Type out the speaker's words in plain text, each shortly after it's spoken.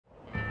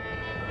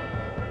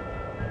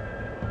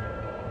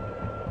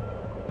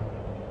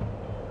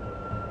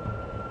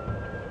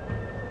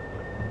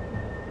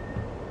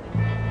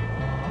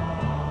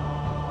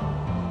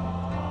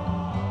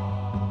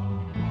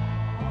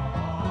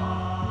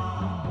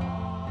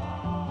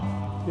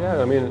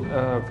Yeah, I mean,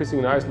 fishing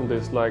in Iceland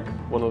is like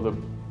one of the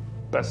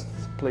best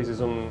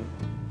places on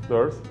the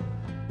earth.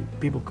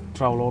 People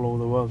travel all over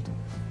the world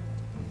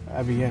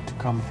every year to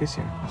come fish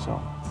here, so.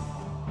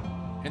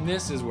 And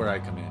this is where I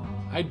come in.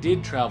 I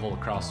did travel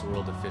across the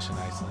world to fish in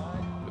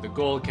Iceland with a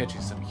goal of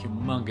catching some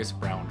humongous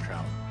brown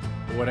trout.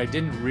 But what I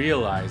didn't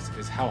realize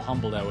is how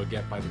humbled I would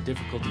get by the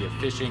difficulty of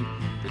fishing,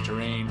 the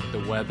terrain, the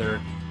weather.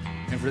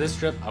 And for this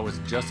trip, I was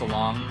just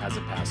along as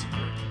a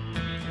passenger.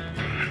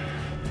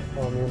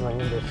 Oh, me and my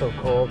hands are so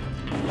cold.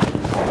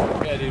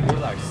 Yeah, dude, we're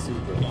like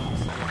super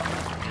lost.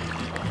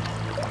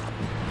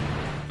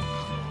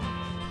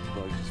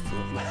 Oh, I just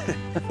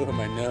flew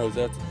my nose.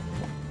 That's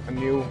A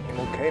new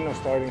volcano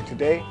starting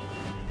today,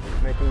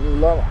 making new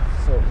lava.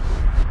 So.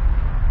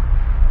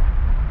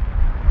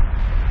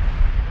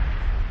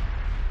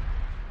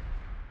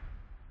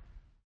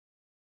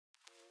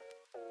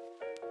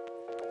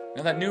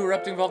 Now that new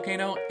erupting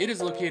volcano, it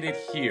is located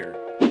here,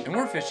 and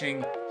we're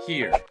fishing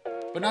here.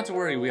 But not to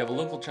worry, we have a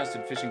local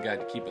trusted fishing guide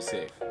to keep us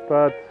safe.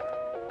 But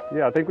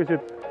yeah, I think we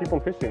should keep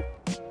on fishing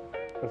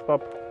and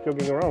stop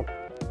joking around.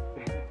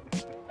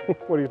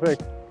 What do you think?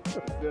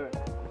 Yeah.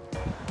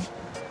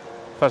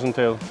 Pheasant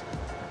tail,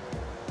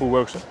 who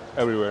works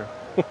everywhere.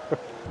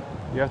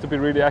 You have to be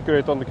really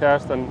accurate on the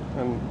cast and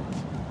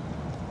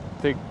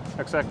take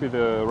exactly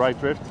the right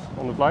drift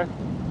on the fly,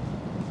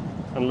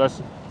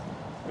 unless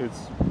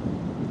it's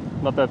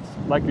not that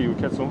likely you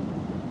catch some.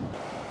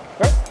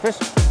 Yeah, fish.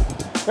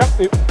 Yep,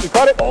 you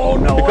caught it. Oh,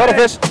 no You way. caught a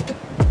fish.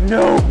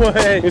 no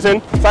way. He's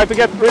in. Try to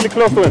get really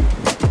close to him.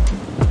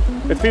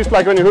 It feels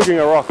like when you're hooking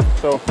a rock.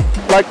 So,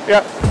 like,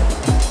 yeah.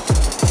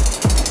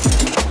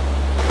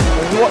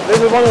 This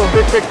is one of the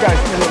big fish guys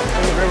in the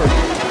river.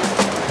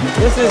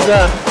 This is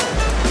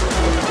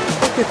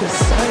look at the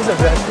size of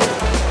that thing.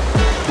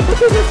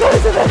 Look at the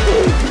size of that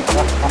thing.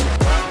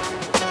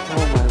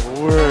 Oh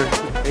my word.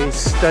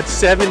 That's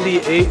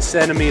 78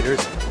 centimeters.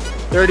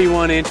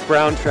 31-inch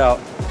brown trout.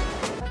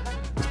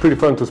 It's pretty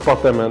fun to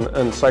spot them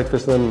and sight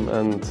fish them,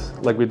 and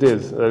like we did.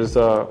 There's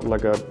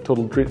like a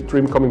total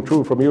dream coming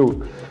true from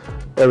you,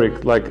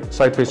 Eric. Like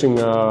sight fishing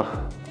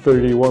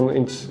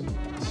 31-inch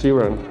sea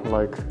run,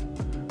 like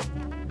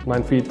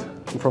 9 feet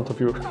in front of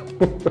you.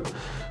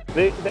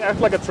 They act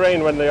like a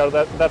train when they are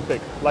that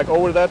big. Like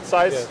over that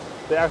size, yeah.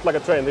 They act like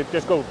a train. They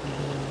just go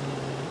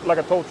like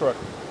a tow truck.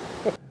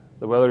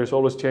 The weather is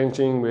always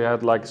changing. We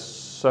had like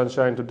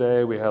sunshine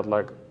today. We had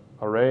like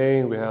a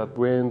rain. We had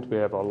wind. We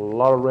have a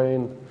lot of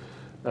rain.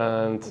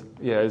 And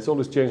yeah, it's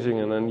always changing,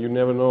 and then you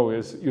never know.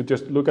 You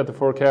just look at the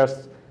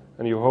forecast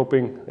and you're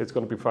hoping it's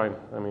going to be fine.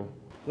 I mean,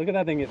 look at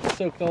that thing, it's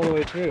soaked all the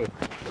way through.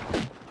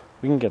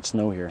 We can get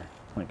snow here,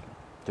 like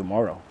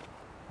tomorrow.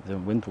 The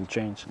wind will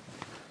change.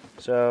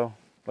 So,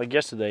 like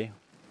yesterday,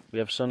 we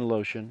have sun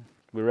lotion.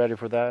 We're ready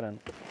for that,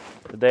 and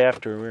the day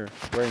after we're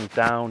wearing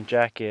down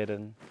jacket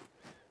and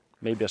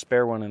maybe a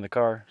spare one in the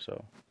car.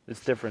 So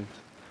it's different.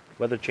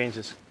 Weather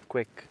changes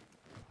quick.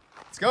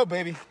 Let's go,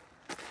 baby.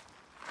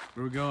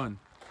 Where are we going?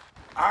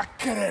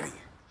 Akereri.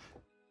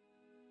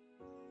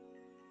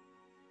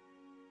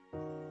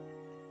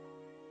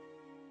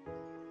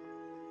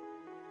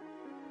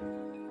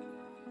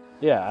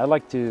 Yeah, I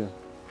like to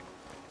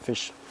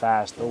fish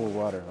fast over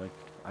water. Like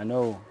I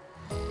know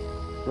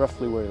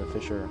roughly where the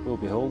fish will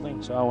be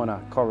holding, so I want to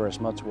cover as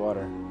much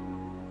water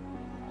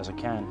as I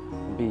can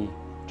and be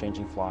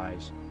changing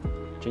flies,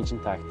 changing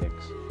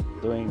tactics,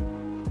 doing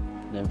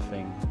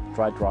nymphing,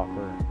 dry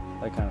dropper,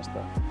 that kind of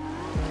stuff.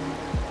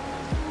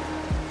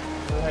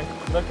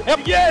 Yep.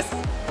 Yes!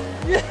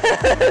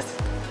 Yes!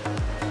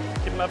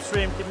 Keep him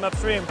upstream, keep him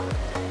upstream.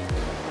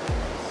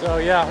 So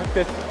yeah, look at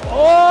this.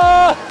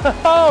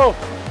 Oh!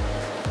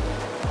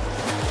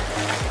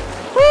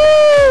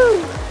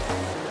 Woo!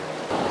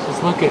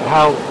 Just look at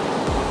how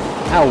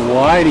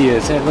wide he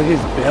is. And look at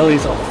his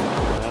belly's all.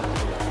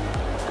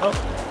 Oh.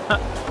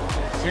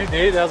 Shoot,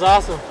 dude, that was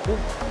awesome.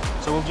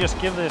 So we'll just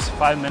give this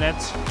 5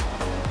 minutes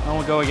and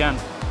we'll go again.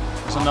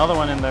 There's another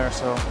one in there,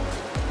 so.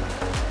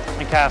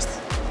 And cast.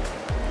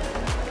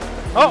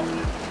 Oh!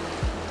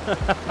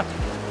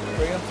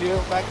 Bring him to you,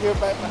 back here,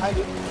 back behind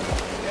you.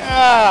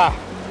 Yeah!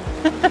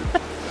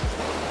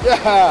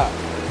 Yeah!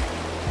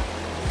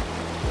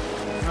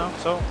 No,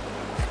 so.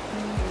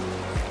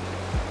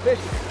 Fish.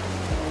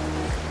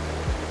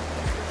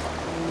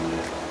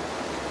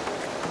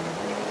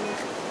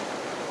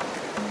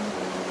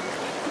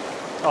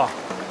 Oh.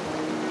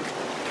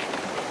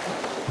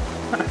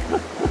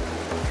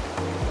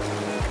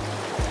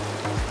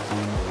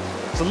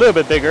 It's a little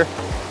bit bigger.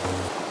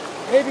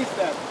 Baby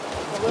step.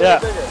 A little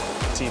bigger.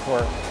 See, for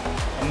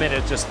a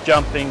minute, just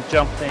jumping,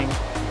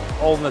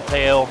 holding the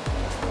tail,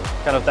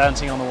 kind of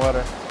dancing on the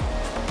water.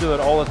 Do it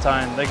all the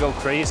time. They go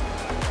crazy.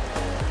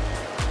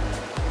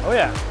 Oh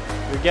yeah,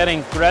 you're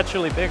getting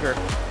gradually bigger.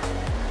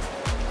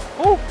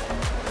 Oh!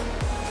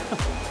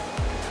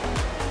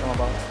 Come on,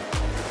 Bob.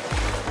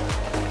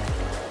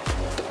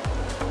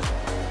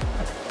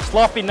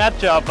 Sloppy net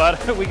job, bud.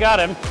 We got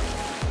him.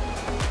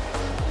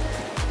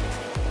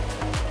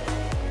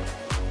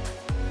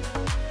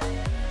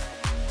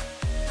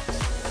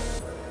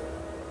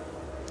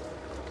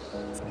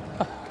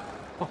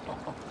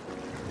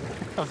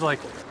 I was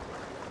like,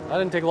 that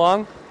didn't take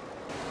long.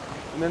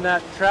 And then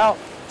that trout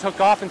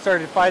took off and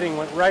started fighting,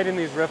 went right in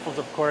these riffles,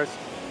 of course,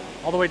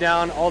 all the way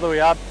down, all the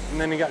way up,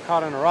 and then he got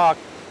caught on a rock.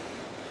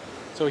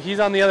 So he's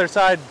on the other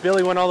side.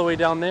 Billy went all the way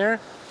down there,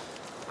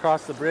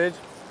 across the bridge.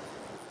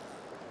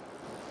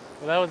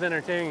 Well, that was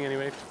entertaining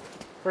anyway.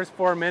 First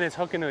 4 minutes,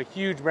 hooking a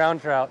huge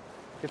brown trout,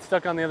 get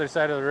stuck on the other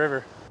side of the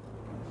river.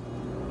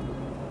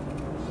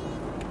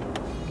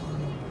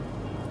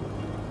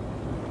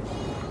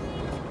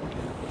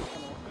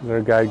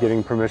 There's a guy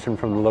getting permission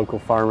from the local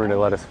farmer to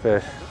let us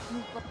fish.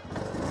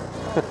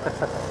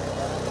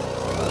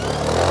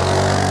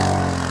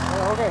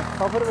 Okay,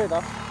 ta på det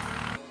vidare.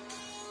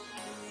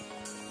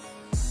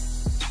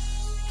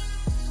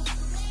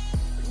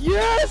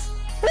 Yes!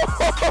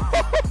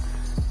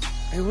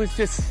 It was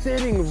just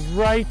sitting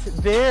right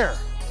there.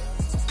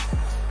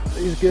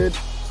 He's good.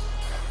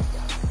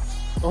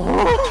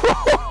 Oh,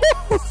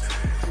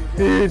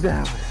 dude,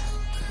 that was.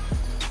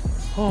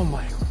 Oh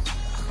my.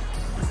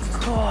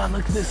 Oh,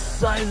 look at the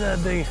size of that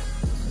thing.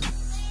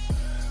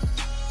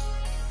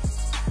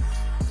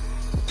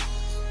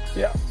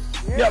 Yeah.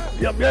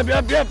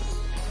 Yep.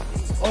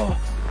 Oh.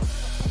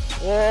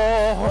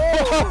 Oh.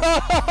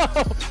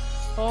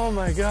 Oh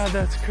my God,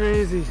 that's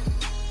crazy.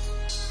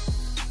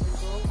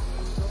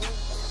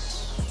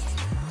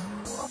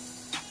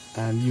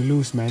 And you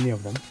lose many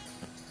of them.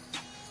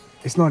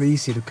 It's not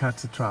easy to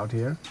catch a trout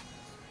here,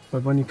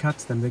 but when you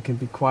catch them, they can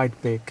be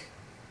quite big.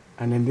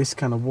 And in this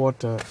kind of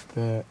water,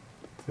 the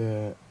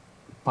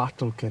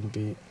battle can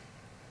be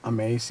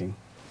amazing.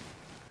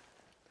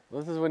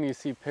 This is when you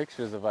see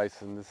pictures of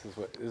Iceland. This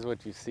is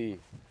what you see.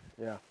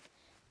 Yeah.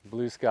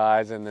 Blue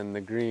skies and then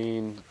the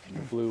green,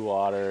 blue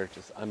water,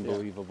 just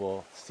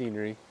unbelievable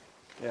scenery.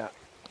 Yeah.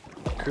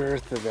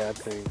 Girth of that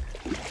thing.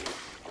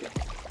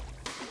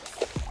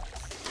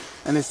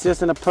 And it's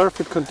just in a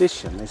perfect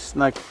condition. It's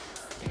like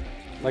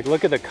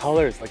look at the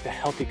colors, like the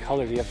healthy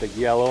colors. You have the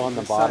yellow on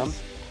the bottom.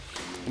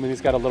 And then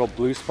he's got a little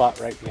blue spot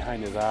right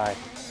behind his eye.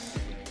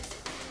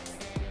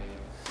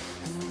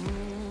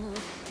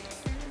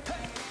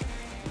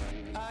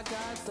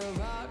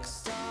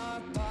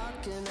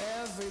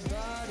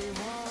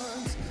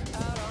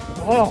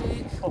 Oh.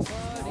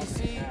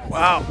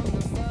 Wow.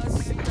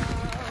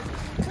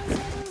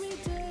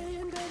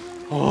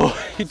 Oh,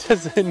 he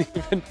doesn't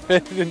even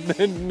fit in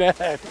the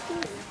net.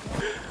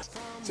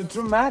 it's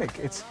dramatic.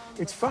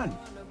 It's fun,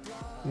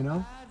 you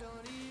know.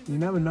 You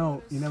never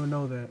know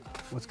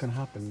what's gonna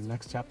happen in the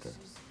next chapter.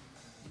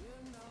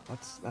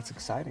 That's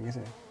exciting,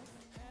 isn't it?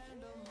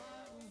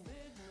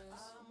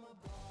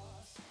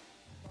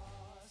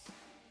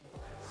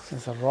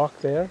 There's a rock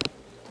there.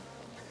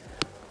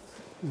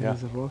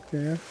 There's a rock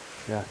there.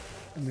 Yeah.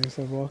 And there's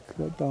a rock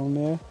down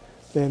there.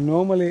 They're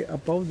normally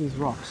above these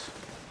rocks.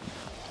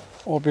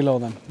 Or below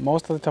them.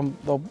 Most of the time,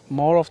 though,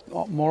 more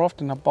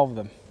often above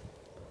them.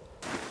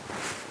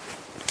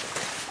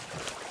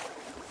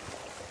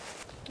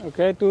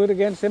 Okay, do it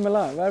again,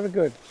 similar. Very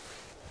good.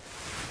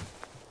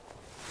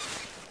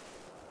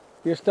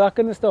 You're stuck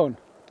in the stone.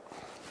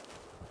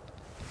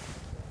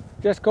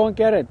 Just go and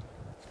get it.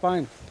 It's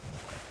fine.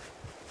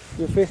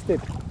 You fished it.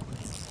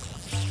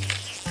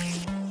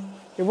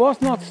 It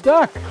was not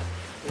stuck.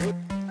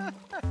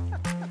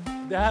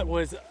 That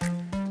was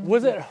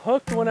it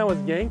hooked when I was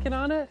yanking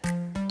on it?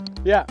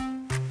 Yeah.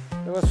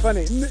 It was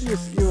funny. You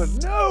were,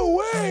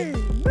 no way!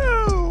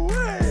 No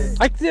way!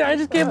 I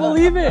just can't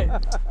believe it.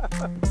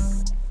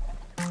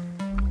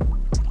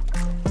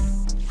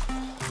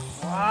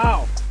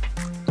 Wow.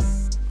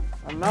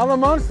 Another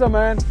monster,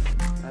 man.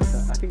 I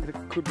think it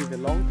could be the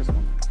longest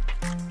one.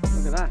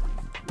 Look at that.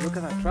 Look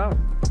at that trout.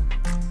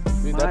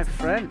 Dude, My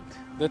friend.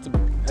 That's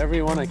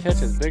every one I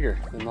catch is bigger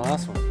than the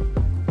last one.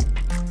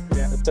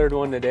 Yeah. The third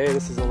one today.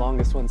 This is the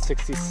longest one,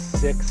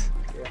 66.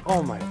 Yeah.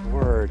 Oh my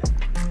word.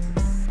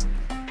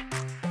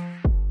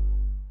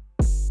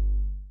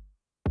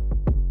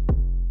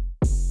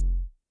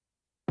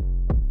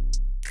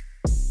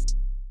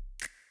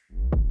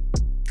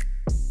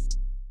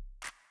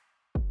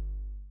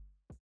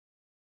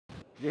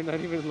 You're not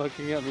even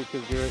looking at me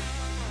because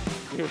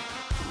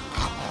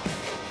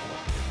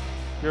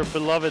Your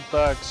beloved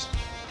bugs.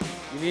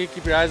 you need to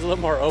keep your eyes a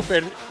little more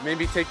open.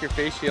 Maybe take your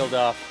face shield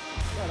off.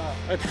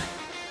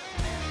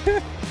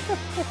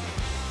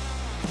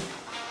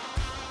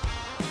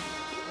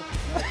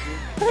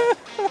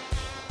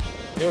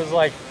 It was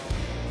like,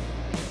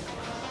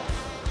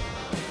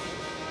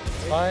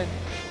 it's fine.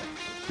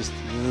 Just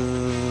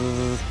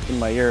in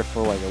my ear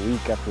for like a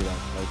week after that,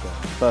 like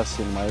a buzz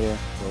in my ear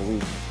for a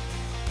week.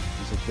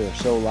 It's like they're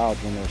so loud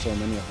when there are so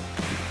many of them.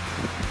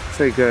 It's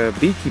like a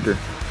beekeeper.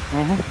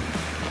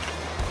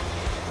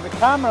 The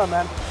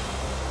cameraman.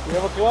 You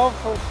have a glove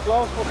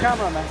for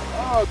cameraman.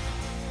 Oh.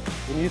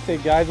 When you say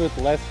guys with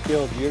less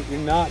skills, you're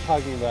not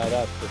talking about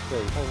us for sure.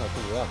 You're talking about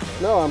somebody else,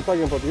 right? No, I'm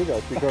talking about you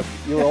guys because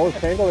you were always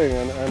tangling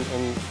and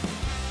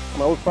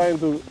I'm always trying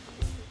to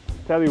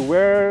tell you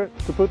where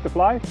to put the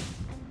fly,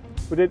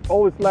 but it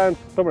always lands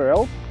somewhere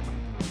else.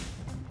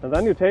 And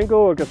then you tangle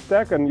or get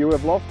stuck and you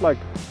have lost like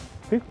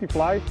 50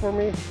 flies for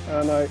me,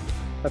 and I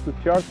Have to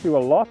charge you a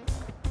lot.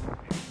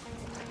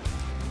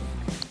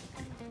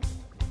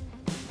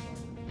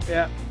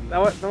 Yeah, that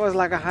was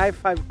like a high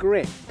five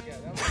grip.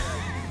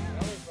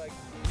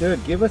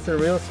 Dude, give us a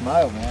real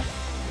smile, man.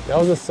 That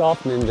was a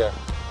soft ninja.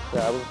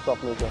 Yeah, that was a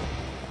soft ninja.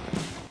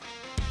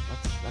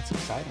 That's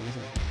exciting,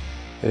 isn't it?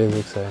 It is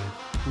exciting.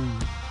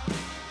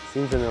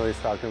 Seems to know what he's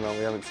talking about.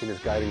 We haven't seen his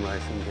guiding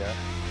license yet.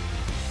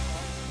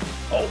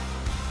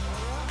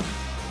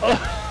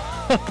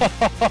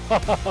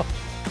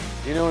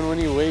 You know, and when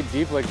you wade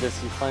deep like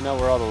this, you find out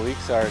where all the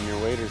leaks are in your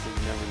waders that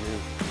you never knew.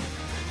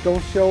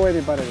 Don't show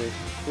anybody this.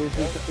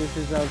 This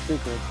is our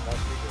secret.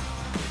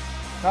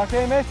 Hvað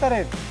segir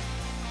meistarinn?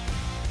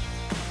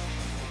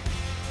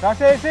 Hvað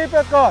segir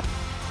Sigurbjörn gott?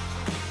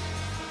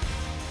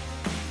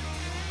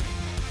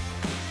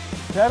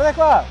 Sérðu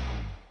eitthvað?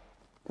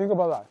 Think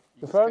about that.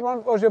 The first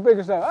one was your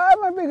biggest ever. Ah,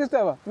 my biggest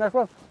ever. Next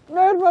one,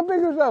 there's my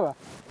biggest ever.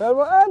 Third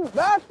one, and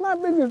that's my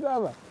biggest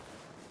ever.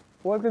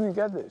 Where can you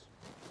get this?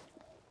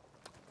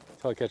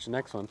 Until I catch the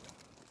next one.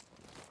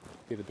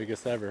 Be the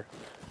biggest ever.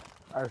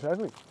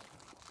 Exactly.